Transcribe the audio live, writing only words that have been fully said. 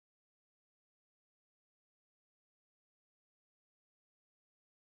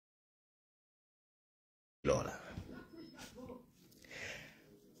lola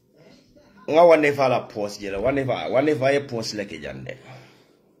nga wane fa la post jela wane fa e post le ke jande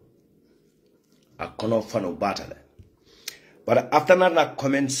akono fano batale but after na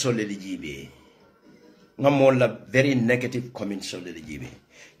comment so le jibe nga mo la very negative comment so le jibe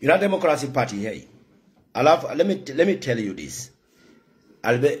United Democracy Party hey let me tell you this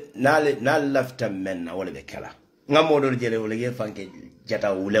albe na lafta men na wala be kala nga mo do jele wala ye fanke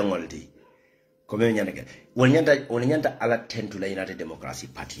jata wulengolti ko men nyanda ke wol nyanda ala tentu la United Democracy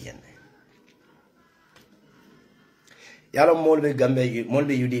Party yen yalo molbe gambe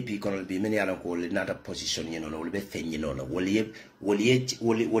molbe UDP kono be men yalo ko nata position yeno no wolbe fenyi no no wol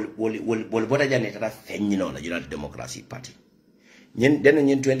boda jane tata fenyi no United Democracy Party nyen den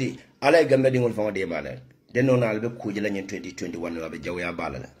nyen 20 ala gambe dingol famo de bala den no albe kujila nyen 2021 wabe jawya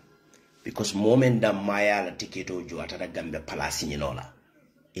bala because moment da maya la tiketo jo atata gambe palasi nyino la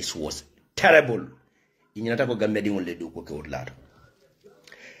it was terrible inyata ko gambe dingol le do ko ke wotlato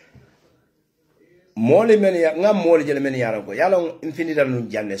mole men ya ngam mole jele men yaro ko yalo infinita no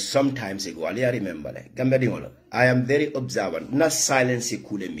janne sometimes ago ali remember le gambe dingol I am very observant na silence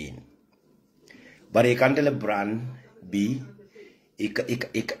could mean but I can't tell a brand be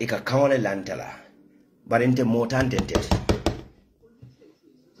ika kawale lantala but inte motante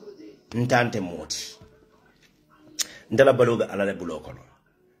ntante moti ndala balobe alale buloko no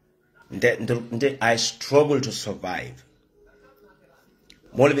nte I struggle to survive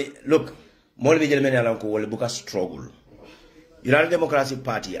molbe jele men yalan ko wala buka struggle United Democracy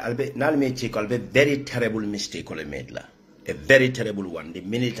Party albe nalme check albe very terrible mistake ole made la a very terrible one the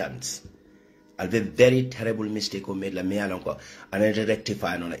militants albe very terrible mistake ole made la me yalan ko and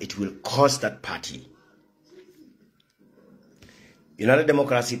rectify no it will cost that party. United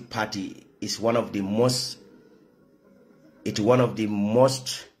Democracy Party is one of the most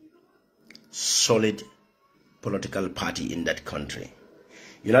solid political party in that country.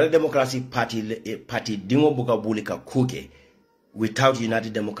 United Democracy Party dingo buka bulika kuke without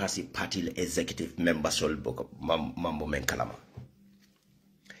United Democracy Party executive members sol buka mambo menkalama.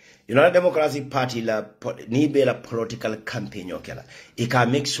 United Democracy Party la ni be la political campaign yokela. Ika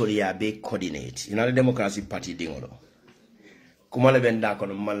make sure ya be coordinate. United Democracy Party dingo lo. Kumale benda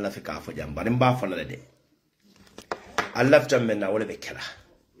kono man la fika fo jamba mba fo la de I left them na wole be kala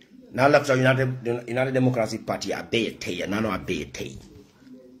na left United Democracy Party abe te na no abe te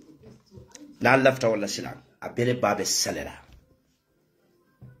na left wala silang abele babe salera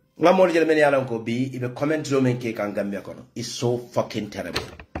ngamol jele men yalan ko bi ibe comment do men ke kan gambia kono is so fucking terrible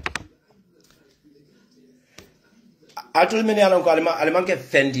atul men yalan ko alman ke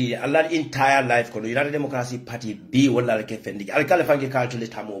fendi Allah entire life kono United Democracy Party bi wala ke fendi alkala fanke ka atul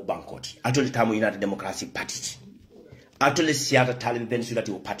tamo bankoti atul tamo United Democracy Party atul siata talib ben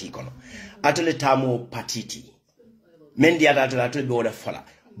sudati o party kono atul tamo patiti men dia atul be wala fala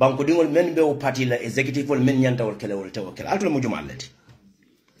banko dingol men be o party la executive wol men nyanta wol kele wol tawakkel atul mo jumalati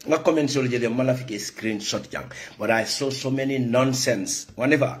na comment sur jele mala fike screenshot jang but I saw so many nonsense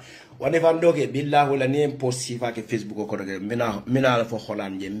whenever ndoke billahi la ni post fa ke Facebook ko doge mina fo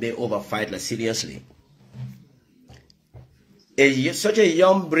holande mbe over fight la seriously such a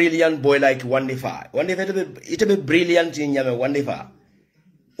young brilliant boy like Wandifa it be brilliant in nyame Wandifa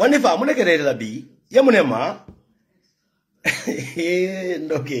muneke de la bi yamune ma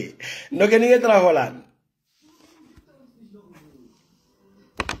ndoke ni etra holande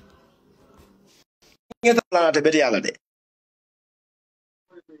ngeta te beti yalla de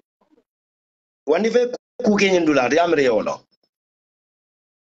Wandifa ku ke nyindula de amre yolo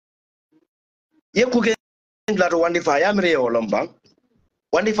ye ku ke nyindula to Wandifa yamre yolo mbang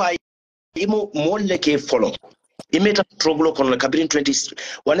Wandifa imo molle ke follow imeta struggle kon la kabrin 20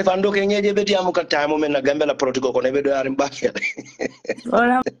 Wandifa ndo ke nyeje beti amuka time men na gambe la protocol kon be do yarim bakere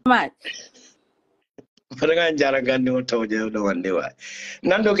Hola mat Fadanga njara gandi o tawje do Wandifa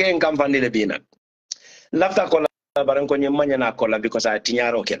nando ke en campagne le bina lafta ko la baran ko nyemanya na ko la because I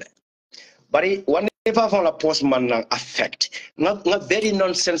tinyaro kele bari Wandifa from la postman na affect nga very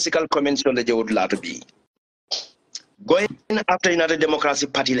nonsensical comments on the jawd la to be going after United Democracy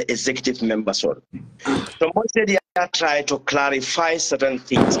Party executive members all someone said they are trying to clarify certain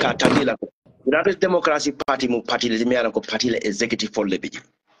things katandila United Democracy Party mu party le miara ko party executive for lebi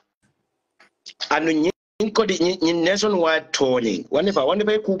anu nyin ko di nationwide turning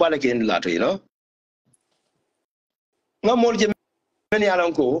Wandifa ku bala ken la to you know nga molje men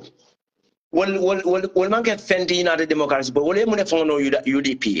yalan ko wol man get fendi United Democracy but wol e mun fon no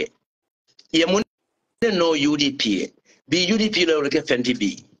UDP ye mun no UDP bi UDP lo ke fendi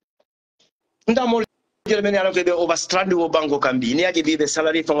bi nda mol men yalo ke be overstrand wo banko kambi ni aje be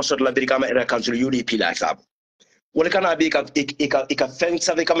salary from sort la birikama era council UDP la sab wala kana be ka fen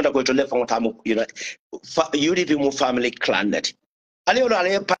save kama da ko to le fon tamu you know UDP mu family clan net ale wala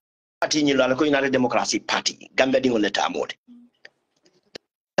ale party ni la ko United Democracy Party Gambia dingo le tamode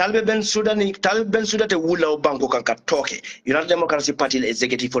talbe ben sudate wula o banko kan ka toke United Democracy Party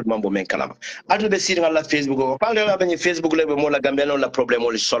executive for mambo men kalama adu be sir ngala Facebook ko pale la ben Facebook le be mo la Gambia no la problem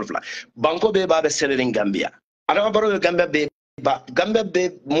o solve la banko be ba be selling Gambia ada baro Gambia be Gambia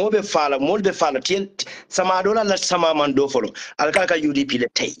be mo be fala tiel sama dola la sama man do folo alka ka UDP le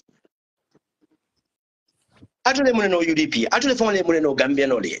tay atu le mo no UDP atu le fon le mo no Gambia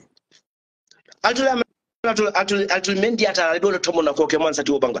no le atu atul mendi ata dole to mo na ko ke man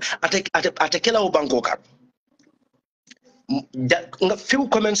sati o banko ate kela o banko ka nga few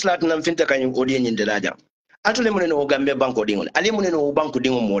comments lat nam finta kan odi nyin de daja atul mo no Gambia banko dingol ali mo no banko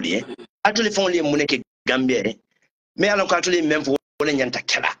dingo modi atul fon le mo ne ke Gambia me alon ko atul même fo le nyanta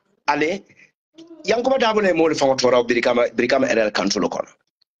kela ale yanko dabo ne mo le fon tora birikama RL council ko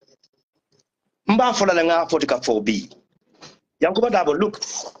mba fola nga fotika 4B Yankuba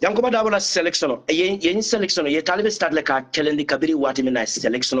Dabo la selection yen selection ye talibe start le ka kelendi kabiri wati mina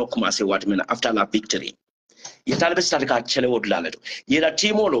selection commencer wati mina after la victory ye talibe start ka chele wodla le ye la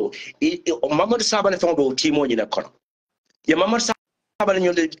timolo Mamadou Sabale fon do timo ni na kono ye Mamadou Sabale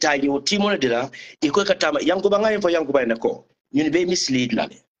nyol tayi o timo le dira iko ka tama Yankuba ngai fo Yankuba ne ko nyuni be mislead la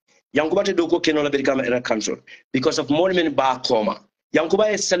Yankuba te do ko keno la birikama era council because of monument ba koma Yankuba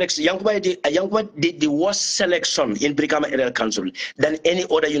did the worst selection in Brikama Area Council than any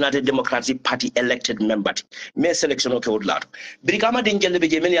other United Democratic Party elected member. Me selection okay would lot. Brikama didn't get the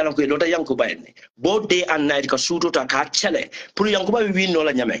beginning Yankuba lota Yankuba both day and night ka suto ta ka chele. Puru Yankuba win no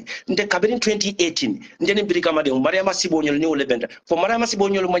la nyame. Nte kabiri 2018 njeni Brikama de Mariama Sibonyol ni olebenda. For Mariama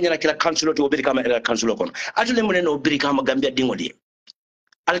Sibonyol manyana kila council to Brikama Area Council kono. Atule mune no Brikama Gambia dingoli.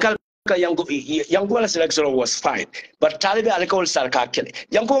 Alkal Yankuba selection was fine, but Taliban alcohol sarkakele.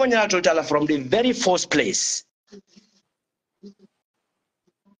 Yankuba manyana totala from the very first place.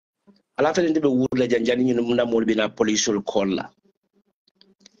 Alafu ndi be wula janjani nyina muna molbi na police will call la.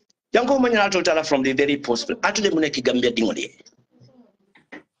 Yankuba manyana totala from the very first place. Atule mune ki Gambia dingoli.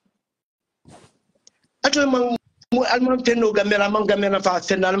 Atule alman tenno Gambia na fa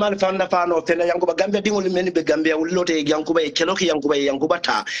fenna alman fa na fa no fenna Yankuba Gambia dingoli meni be Gambia wulote Yankuba e keloki Yankuba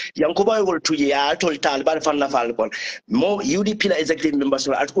ta Yankuba wol tuye ya tol Taliban fa na fa ko mo UDP la executive members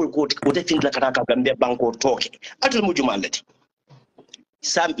la atul ko te fin la kataka Gambia banko toke atul mujumalati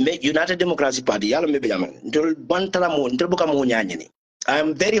sam me United Democracy Party yalla me be jaman ndol bantala mo ndol buka mo nyanyini I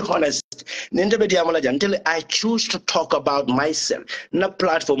am very honest. Until I choose to talk about myself, na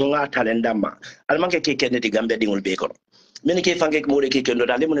platform nga talendama. Almanke keke ne di Gambia dingol beko. Mene ke fange mo ke kendo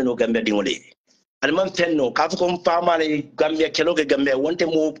dale mo no Gambia dingole. Alman tenno kafu kom fama le Gambia keloke Gambia wonte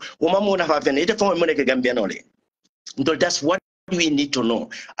mo mo na fa fen ite fo mo ne ke Gambia no le. So that's what we need to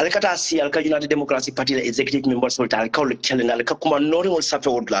know. Alkata si alka United Democracy Party executive members will tell alka kelen alka kuma nori will suffer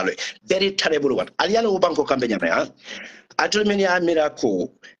odlalo. Very terrible one. Aliano banko campaign ya. Atul meni amira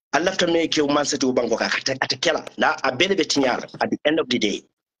I left to make you man to banko atakela na abele betinyala at the end of the day.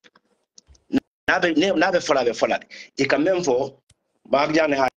 Na be fola. Ikamemfo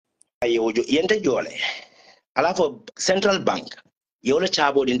bagjane ha yojo yente jole. Alafo Central Bank yole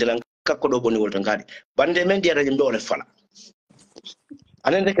chabo dindelan kakodo boni woltankadi. Bande men diara jimbe fola.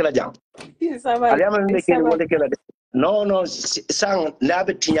 Anende kela jam. Aliama ndeke wole kela. No sang na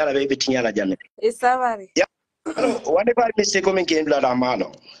betinyala be betinyala janne. Isavari. What if I mistake coming in blood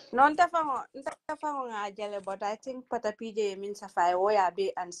amano? Non tafango nga jale, but I think Pata PJ means if I waya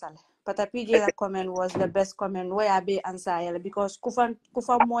be answer. Pata PJ comment was the best comment waya be answer because kufa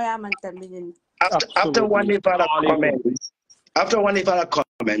moya man terminin. After one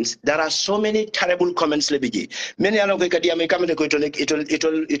comments, there are so many terrible comments lebiji. Many are going to me come to it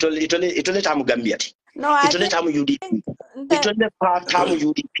am Gambiat. No, I think UDP.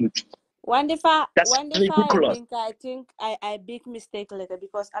 UDP. I think I big mistake later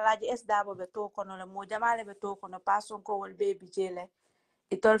because alaji es dabo beto kono le mo jamale beto kono person ko wol baby jele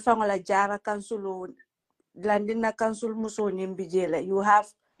itol fango la jara kansulo landina kansul muso nyimbi jele you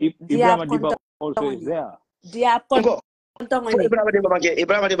have Ibrahim Adiba also is there. Ibrahim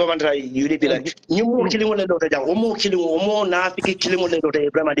Adiba mantra UDP like you more killing one daughter jam omo killing omo na fiki killing one daughter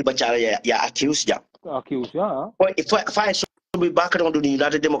Ibrahim Adiba chara ya accused jam yeah. If I be back on the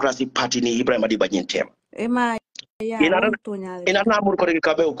United Democracy Party ni Ibrahim Adiba nyentem ema ya ina mur ko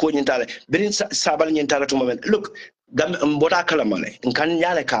kabe ko nyintale berin sabal nyintala to moment look mbota kala male nkan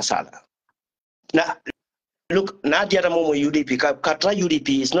nyale kasala na look na diara momo UDP katra UDP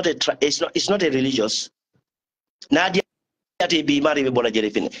is not a it's not a religious Nadia be mari be bola jere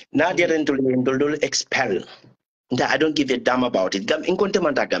fin. Nadia into expel. I don't give a damn about it. In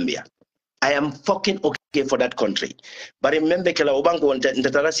Contemanta Gambia. I am fucking okay for that country. But remember kila ubango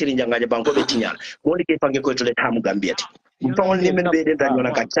ntatara siri njanga banko betinyal. Woli ke fange ko tole tamu Gambia. Mpangol ni men be den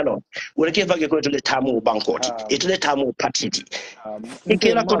tanyona ka chalo. Woli ke fange ko tole tamu banko ti. Etole tamu patiti.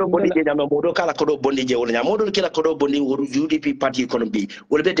 Ikela kodo bondi je nyama modo kala kodo bondi je wala modo kila kodo bondi UDP party economy.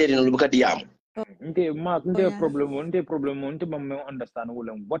 Woli be den no buka diam. Nte problem nte mamme understand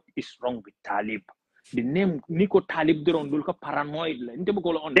what is wrong with Talib. The name Nico Talib Durondulka paranoid.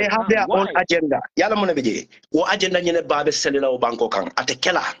 They have their own agenda. Yala mona beje. O agenda nyene babe selila o banko kang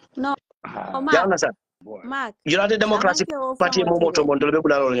atekela. No, Ya understand? Mark. United Democracy Party mo moto mo ndolbe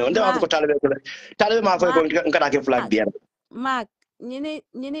bulalo nyo. Nde wabu ko talebe ma ko ngada ke flag bier. Mark,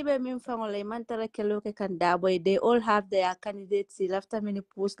 nyini be min fangole man tara kelo ke kan daboy. They all have their candidates left many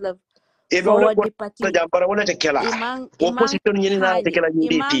post love. Forward the party. Opposition nyini na tekela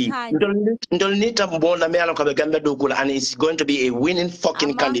UDP. Ndol nita mbona mealo ka Gambia dokula and it's going to be a winning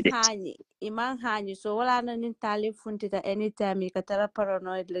fucking candidate. Imang hanyi so wala na nin talib funtita anytime ikatara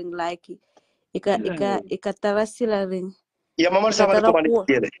paranoid ling like ikatara sila ring. Ya mamar sabal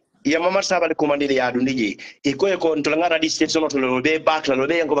kumandile. Ya mamar sabal kumandile ya dundiji. Iko ntolanga radi station to lobe back la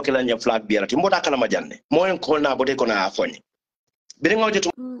lobe yango bakela nya flag biara. Timboda kala majanne. Moyen ko na bote ko na afoni. Biringa oje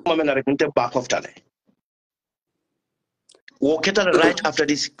tumamena rekinte back of tale. We'll get right after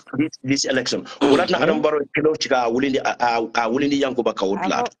this election. We'll not Adam Barrow Kilochika Willindi Yanko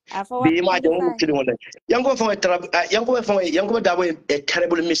Bakaudla. Be imagine Yanko from Yanko Dabo a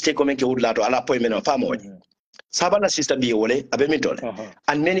terrible mistake of making Woodlato a appointment of family. Sabana sister Biole, Abemintole,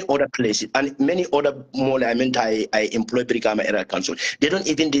 and many other places, and many other more I employ Brikama Era Council. They don't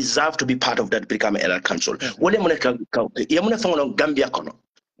even deserve to be part of that Brikama Era Council. William Yamuna Fono Gambia Kono.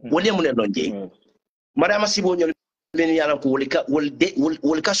 William Lonje. Madame Sibonyo.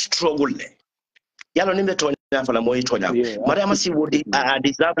 Will struggle. Yalo nimbe tonya fala moyi tonya. Mariama si would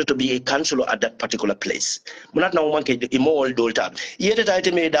deserve to be a councillor at that particular place. Munat na woman ke imo all dolta. Yete ta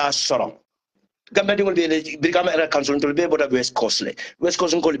ite me da soro. Gambia dingol be become a council to be boda West Coast le. West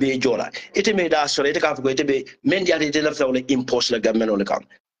Coast ngol be jola. Ite me da soro ite ka fugo ite be mendi ate ite lafta wole impose le Gambia no le kam.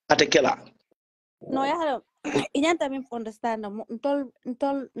 Ate kela. No ya inyanta mi understand ntol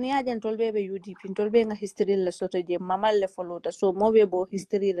ni aja ntol bebe UDP ntol be nga history le soto je mamal le folota so mo be bo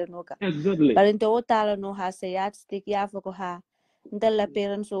history le noka exactly barente o tala no ha se yat stick ya foko ha ndalla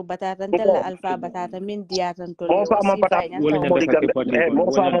parents so batata ndalla alfa batata min diata ntol Mo fa ma bata modi gambe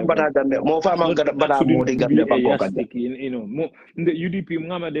mo fa ma bata gambe mo fa ma bata modi gambe ba ko gambe you know mo the UDP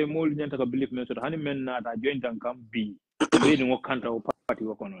ngama de mo nyanta ka believe men so hani men na ta join dan kam bi be no kanta o party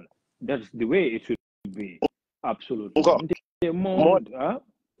ko non that's the way it should be absolutely mol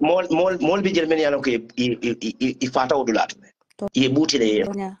bi jël men yalla ko i fata odulat e buti de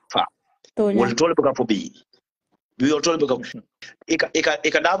fa wol tol bu ka fo bi wi tol bu ka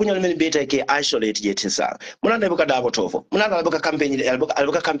ika dabu nyol men beta ke isolate yeti sa muna da buka dabo tofo muna da buka campaign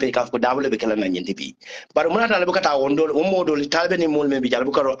albuka campaign ka ko dabo le be kala nan yindi bi bar muna da buka ta wondo mo do li talbe ni mol men bi jal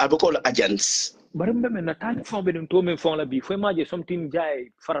buka agents bari mbeme na tani fon be to men fon la bi fo maje something jay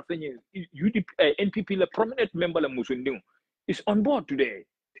farafenye UDP NPP la prominent member la musundin is on board today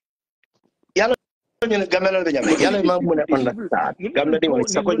yalla ñu gamel be ñame yalla ma mu ne on la sa gamel di won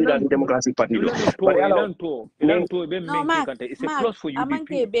sa ko di dal democracy party do bari yalla to be men kante it's a plus for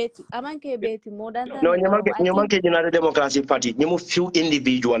UDP amanke beti more than no nyamanke United Democracy Party nyamu few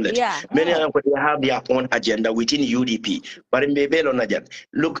individual many of them have their own agenda within UDP but in bebelo na jan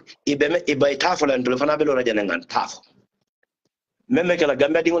look ibe tafala ndo fana belo na jan ngan tafo meme kala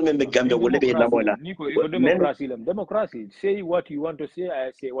gambia dingol meme gambia wolle be la mola democracy say what you want to say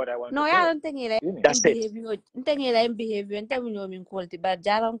I say what I want no to say no say ya don't think in behavior ntemu nyo min kolti ba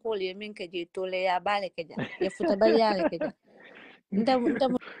jaran kol ye min ke je tole ya bale ke ja ye futa bal ya le ke ja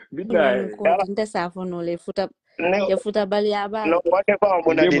ntemu min kolti nta safo no le futa ye futa bal ya bale no wate fa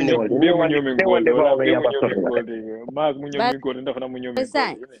mo na dinne wol be mu nyo min kolti wala be mu nyo min kolti mag mu nyo min kolti ndafa na mu nyo min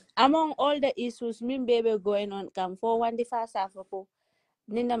kolti among all the issues min bebe going on come for one the first safo ko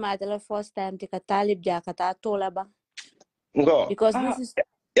ninda matala first time tika talib jakata tola ba because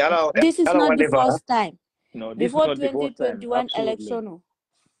this is not the first time. No, before 2021 election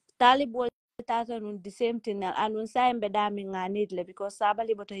talib was on the same thing and on sa embe dami nganid le because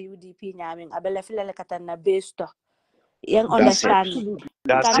sabali bota UDP nyamin abela filele katana besto yang understand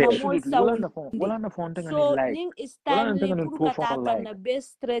wala na fonta ngani so like ning is time li puru kataka na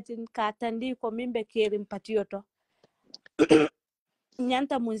best threaten katandi ko mimbe kerim patioto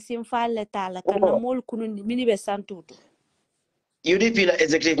nyanta mun sim falle tala kana mol kunun mini be santuto UDP la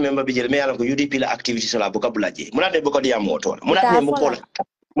executive member bijel me ala ko UDP la activity sala buka bulaje muna de buka dia moto muna de mo pola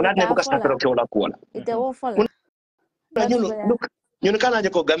muna de buka sakro ke wala pola ite wo fola ñun kana je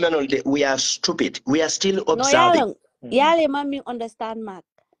ko gamenol de we are stupid we are still no observing yale mami understand mak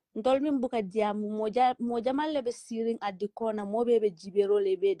ndol min buka diam moja malle be siring addi kona mobe be jibero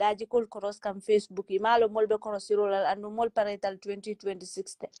lebe daji kol cross kam Facebook malo molbe crossiro andu mol parental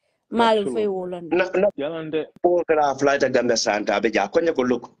 2026 malo fay wolon yalande ko kala flight gambe santa be ja ko ne ko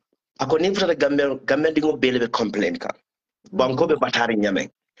luk ako ni fata gambe dingo bele be complain ka banko be batari nyame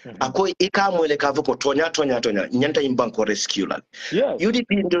ako ika mo le ka ko tonya nyanta im banko rescue la UDP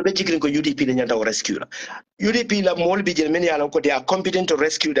ndo be jikrin ko UDP le nyanta rescue la UDP la mol bi jel men yalla ko they are competent to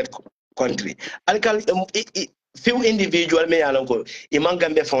rescue that country alkal few individual men yalla ko iman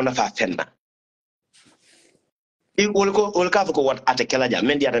gambe fona fa fenna wol ka ko wat ate kala ja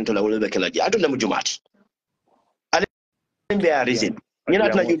men dia tan to la wol be kala ja aduna mu jumati be a reason you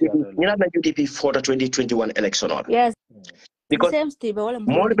not na UDP for the 2021 election or yes because same steve wala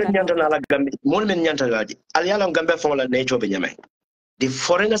mol ben nyanta na la gambe mol men nyanta gaji al yalla gambe fon la nature be nyame the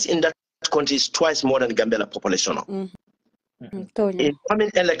foreigners in that country is twice more than Gambia population in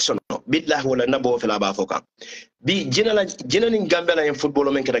coming election billahi wala nabo fela ba foka bi jina ni Gambia la en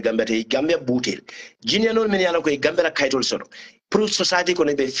football men kata Gambia te Gambia butel jina non men yalla ko Gambia la kaytol sono pro society ko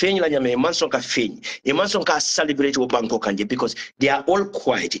ne be feñ la nyame man son ka feñ e man son ka celebrate o banko kanje because they are all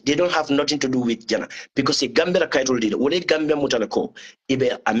quiet they don't have nothing to do with jana because e Gambia la kaytol dile wala Gambia mutala ko ibe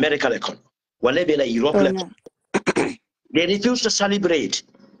America la kon wala be la Europe la they refuse to celebrate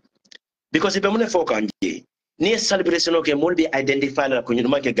because ibe mun fo kanje ni celebration okay mol be identify la ko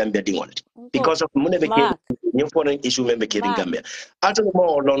nyuma ke Gambia dingol because of mun be ke ni foreign issue membe ke Gambia ato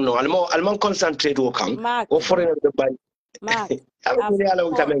mo non no almo concentrate o kan o foreign be ban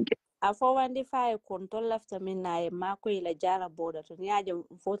a fo wandi fa control lafta min na ma ko ila jara border to nyaaje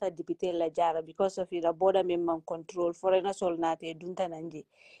fota dipite la jara because of ila border min man control foreign sol nate dunta nanji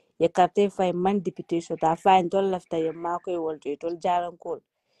ye carte fa man dipite so ta fa tol lafta ye ma ko wolto tol jaran ko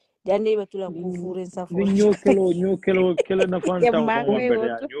jande be tulan ku furin sa fo ñoo kelo na fanta ko mo be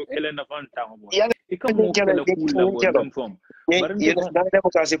ya ñoo kelo na fanta mo ikam mo kelo kula bo dum fom bar na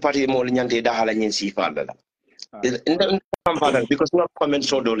democracy party mo nyante da hala nyin sifa la because not comment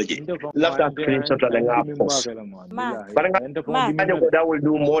so dology love that screenshot la post that will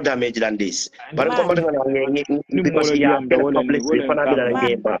do more damage than this but because yeah public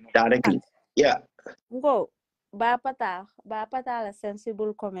directly yeah ngo ba pata la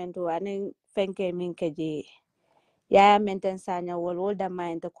sensible comment wani fenke min keje ya menten sanya wol da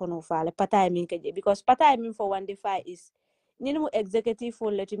mind kono fale pata min keje because pata min for 1 is ninu executive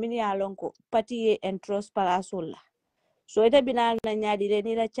for let min ya lonko pati entrust parasola so ita bina na nyadi de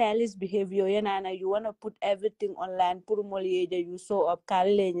ni la childish behavior yana na you want to put everything online pour mol yeje you so up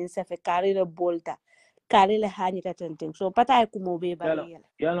kare le nyin se fe kare le bolta kare le hani tatenting so pata ko mo be bari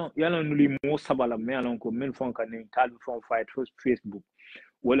yalo nuli mo sabala me alon ko men fon kan tal fon fight Facebook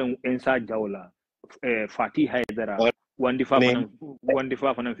wala ensa jawla Fatih Haidara wandi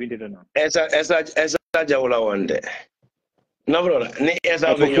fa fana finde dana esa jawla wonde no bro ni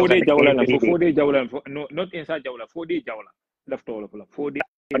esa be fode jawla no not ensa jawla fode jawla left all of fode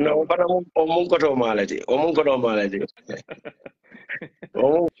no para mun ko to malati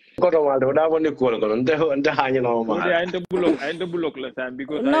koto malde da woni ko nde hanyi no ma I end bulok la time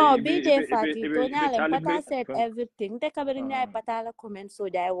because no BJ Fati to nyale pata said everything de kabiri nyai pata la comment so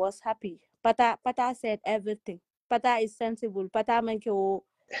I was happy pata said everything pata is sensible pata man ke o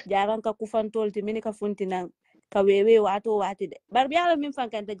jaran ka kufantol ti mini ka funtina ka wewe wato wati de bar biala min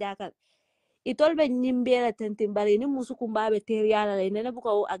fankante jakal itol be nyimbela tentim bari ni musu kumbabe teriala le nene buka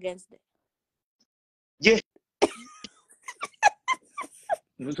o against de je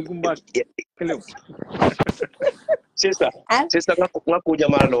musu kumba kelo sister ngakuja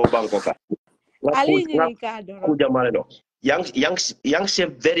malo banko ka ngakuja malo yang say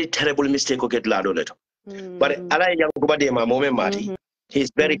very terrible mistake ko get lado leto but ala yang ko bade ma momen mati he is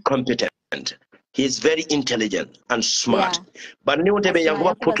very competent he is very intelligent and smart but ni wote be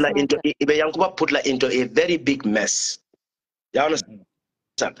yankuba put la into a very big mess you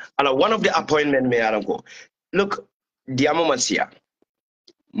understand one of the appointment me arango look diamo mansia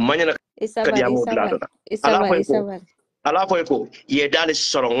manyana kadiamo lado ala fo ko ye dali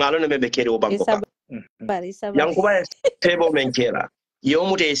soro ngalo ne be kere o banko ka yankuba febo men kera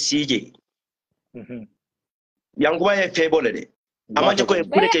yomute CJ yankuba ye febo le de amanje ko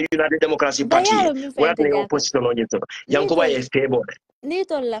kure ke United Democracy Party wala ne opposition on yeto yankuba ye febo ni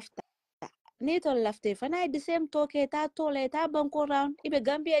to lafte fana the same talk ta tole ta banko round ibe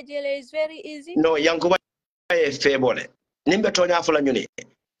Gambia jele is very easy no yankuba ye febo le nimbe tonya fula nyune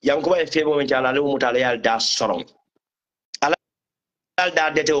yankuba e febo men jala le mutale yal da soron ala da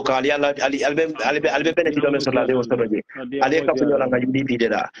dete o kali ala albe benefit men so la de o soroje ale ka funyo la nga UDP de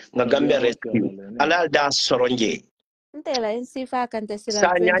da nga gambe rescue ala da soronje Ntela insifa kante sila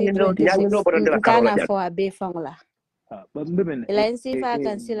sa nyanyi no 2026 la karola nkana jan fo abe fangla ila insifa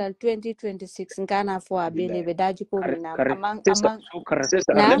kan sila 2026 nkana fo abe lebe daji ko mina amang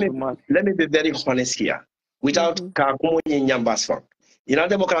sister na let me be very honest here without ka kumonye nyambas fa ina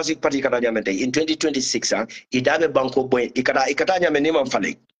democratic party kada nyamente in 2026 idabe banko boy ikata nyame ni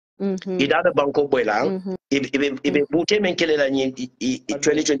manfale idabe banko boy la ibe bute men kelela ni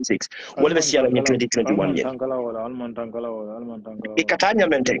 2026 wala be siala ni 2021 ye ikata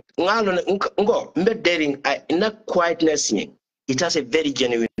nyamente ngalo ngo mbe daring na quietness ni it has a very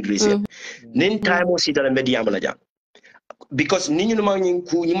genuine reason nin time o sidala mbe diamala jam because ninyu no manyin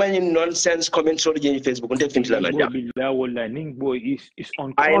ku manyin nonsense comments on Facebook until things like that.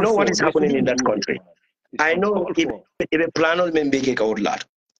 I know what is happening in that country. I know if a plan on membeke ka urlat.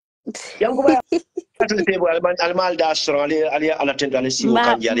 Yango ba to the table almal da strali ali ala tendale si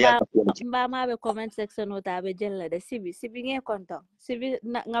kanjari ya ma be comment section ota be jella de sibi nge konto sibi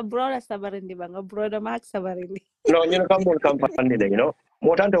nga brother sabarindi ba nga brother mak sabarindi. No, you know come on campaign you know.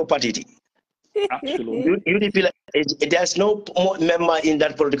 Motanda opatiti. Absolutely. UDP, there's no member in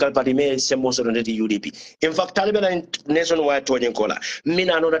that political party may say most of the UDP. In fact, Taliban nationwide told Kola.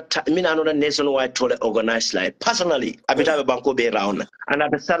 Mina another nationwide told organized like personally. I bet a banko be around and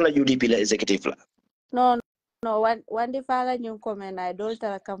at the Sarla UDP executive. No, one day fala nyun comment I don't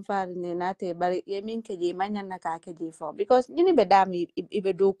tell a kamfari ni nate bari yemin keji manya na ka keji for because nini bedami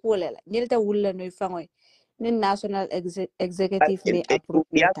ibe do kulela nilta wulla no ifangoy ni national executive may approve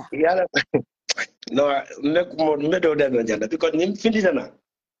nita. No, me do that no janda because nim findina.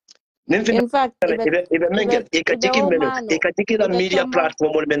 In fact, the media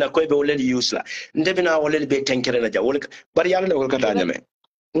platform will be na ko be already use la. Ndebina already be tenkere na ja. Bari yalla ne ko kata nyame.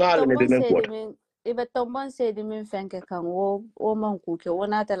 Ngal ne be men ko. Ibe tombon se di min fenke kan wo man kuke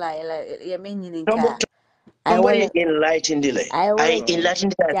wona tala ya min yinin ka. Tombo enlightened delay. I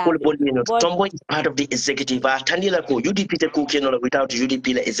enlightened Tombo is part of the executive. Tandila ko UDP te kuke no without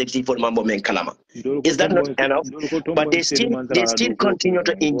UDP la executive for mambo men kalama. Is that not enough? But they still continue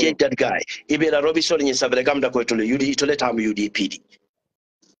to engage that guy. Ibe la Robinson in sabele gamda ko to UDP to let am UDP.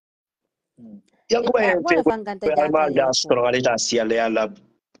 Yankuba en fe almal da strong alita siale ala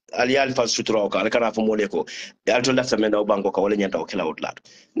ali alfa sutro ka kana fo moleko alto lafta men do banko ka wala nyanta o kila outlat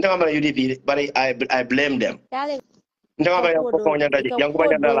ndanga mala UDP but I blame them ndanga ba ko nyanta yankuba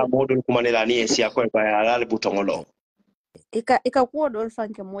nyanta la modul kumanela ni esi akwa ba ala butongolo ika ko dol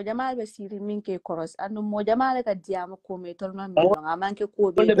fanke mo jamal be siri minke koros anu mo jamal ka diama ko me tolma mi no amanke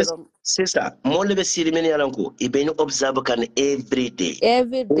ko be dorom sister mo lebe siri men yalanko ibe no observe kan every day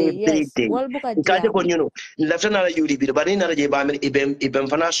yes wal buka diama ko nyuno lafta na UDP ba ni na je ba men ibe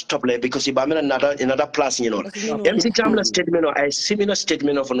fana stop le because ibe men another plus you know MC Chamberlain statement or a similar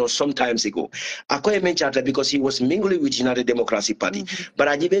statement of no sometimes ago akoy men chata because he was mingling with United Democracy Party but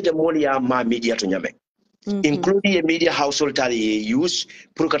ajibe de molia ma media to nyame including a media household tali use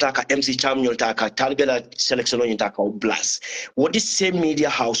purkataka MC Chamnyol taka talbela selection on taka blast what is same media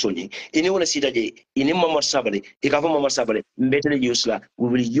household ini wona sida je ini mama sabale ikafa mama sabale mbetele use la we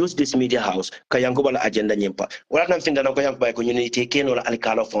will use this media house kayango bala agenda nyempa wala tan finda na ko yanko bay ko nyuni te keno la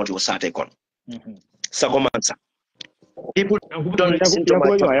alkalo fonti o sate kon sa komansa people don't listen to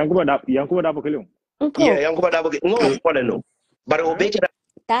my yanko da bokelo yeah yanko da bokelo no wala no but obeke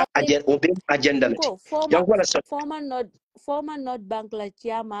agenda former not bank la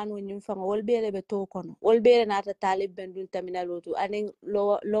chairman woni fanga wolbele be to kono wolbele nata talib bendul terminal oto anen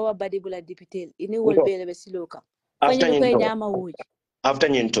lowa badibula député ini wolbele be siloka fanyi ko nyama wuji after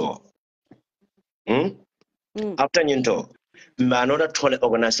nyinto manoda tole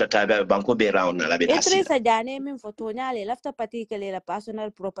organizer tabe banko be round na labe tasira etresa jane min foto nyale lafta particular la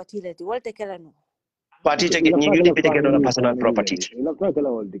personal property lati wolte kala no party take ni UDP take no personal property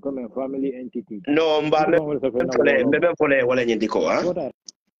family entity no mbame fole wala nyindiko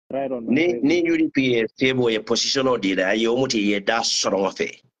ni UDP table a position o dida ayo muti ye da sorongo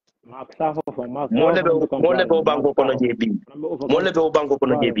fe mole be banko kono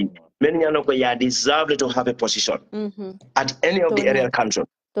JB men nyano ko ya deserve to have a position at any of the area council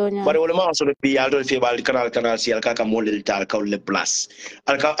but wala ma so be aldo fe bal kanal si alka mole tal ka le plus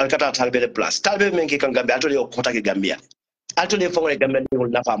alka talbe le plus talbe men ke kan gambia alto yo kota ke gambia alto le fongo gambia ni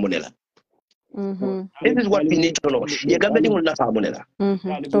la fa monela this is what we need to know ye gambia ni la fa monela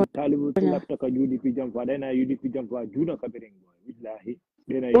talibu lafta ka UDP jam fa dana UDP jam fa juna ka bereng billahi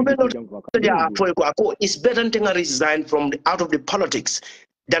It's better to resign from out of the politics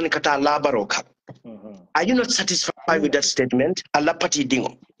than kata labaroka. Are you not satisfied with that statement? Allah pati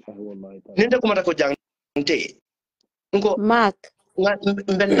dingo. Nenda kumata ko jangte. Mark.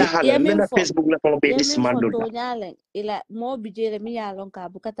 Mbenda Facebook la kono be dismantle. Nyale ila mo bijele mi yalon ka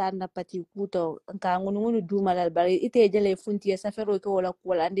bukata na pati kuto nka ngunu duma dal bari ite jele funti sa fero to wala ko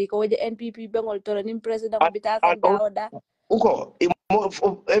wala ndi ko waje NPP bengol to nim president bita kan dawda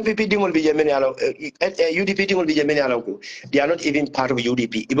MPP dingol bi jemeni ala UDP dingol bi jemeni ala ko they are not even part of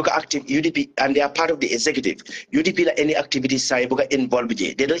UDP ibuka active UDP and they are part of the executive UDP la any activity sai ibuka involved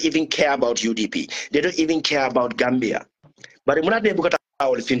je they don't even care about UDP they don't even care about Gambia but muna de ibuka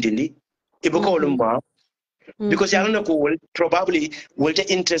tawol fintindi ibuka olumba because I don't know probably will the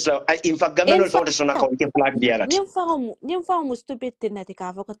interest in fact Gambia for the sona ko ke flag biara nim fa stupid tinati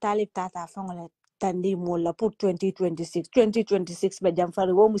ka fa ko talib tata fa tandi mola pour 2026 ba jam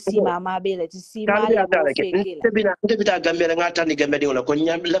fari wo musima ma bele ti sima le bo fekela ndebita Gambia ngata ni Gambia dingola ko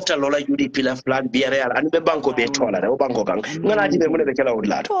nyam lefta lola UDP la flag biara an be banko be tola o banko kan ngana jibe mun be kala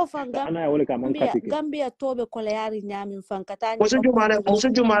wudlat to fa Gambia to be ko le yari nyami fankata ni musu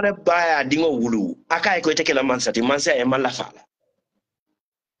jumare baya dingo wulu akai ko tekela mansati mansa e malafala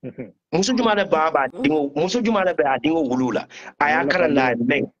musu jumare baba dingo musu jumare ba dingo wulula aya kana na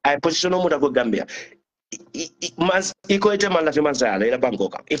men ay position mo da go Gambia mas iko ite man la fi man sa la banko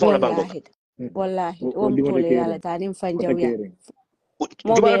ka ifo la banko wallahi o mtole yalla tanim fanjawiya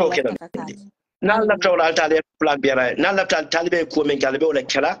jumare ko kenan na la tawla tale plan biara na la talibe ko men galbe wala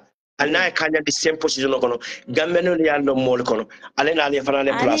kala alna kanya the same position kono Gambia ya no mol kono alena ale fana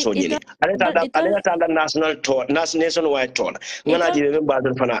le place o nyini alena ta national tour nationwide tour ngana jibe men ba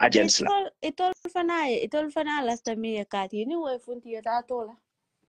don fana agents la itol fana last time ya kati ni we funti ya ta tola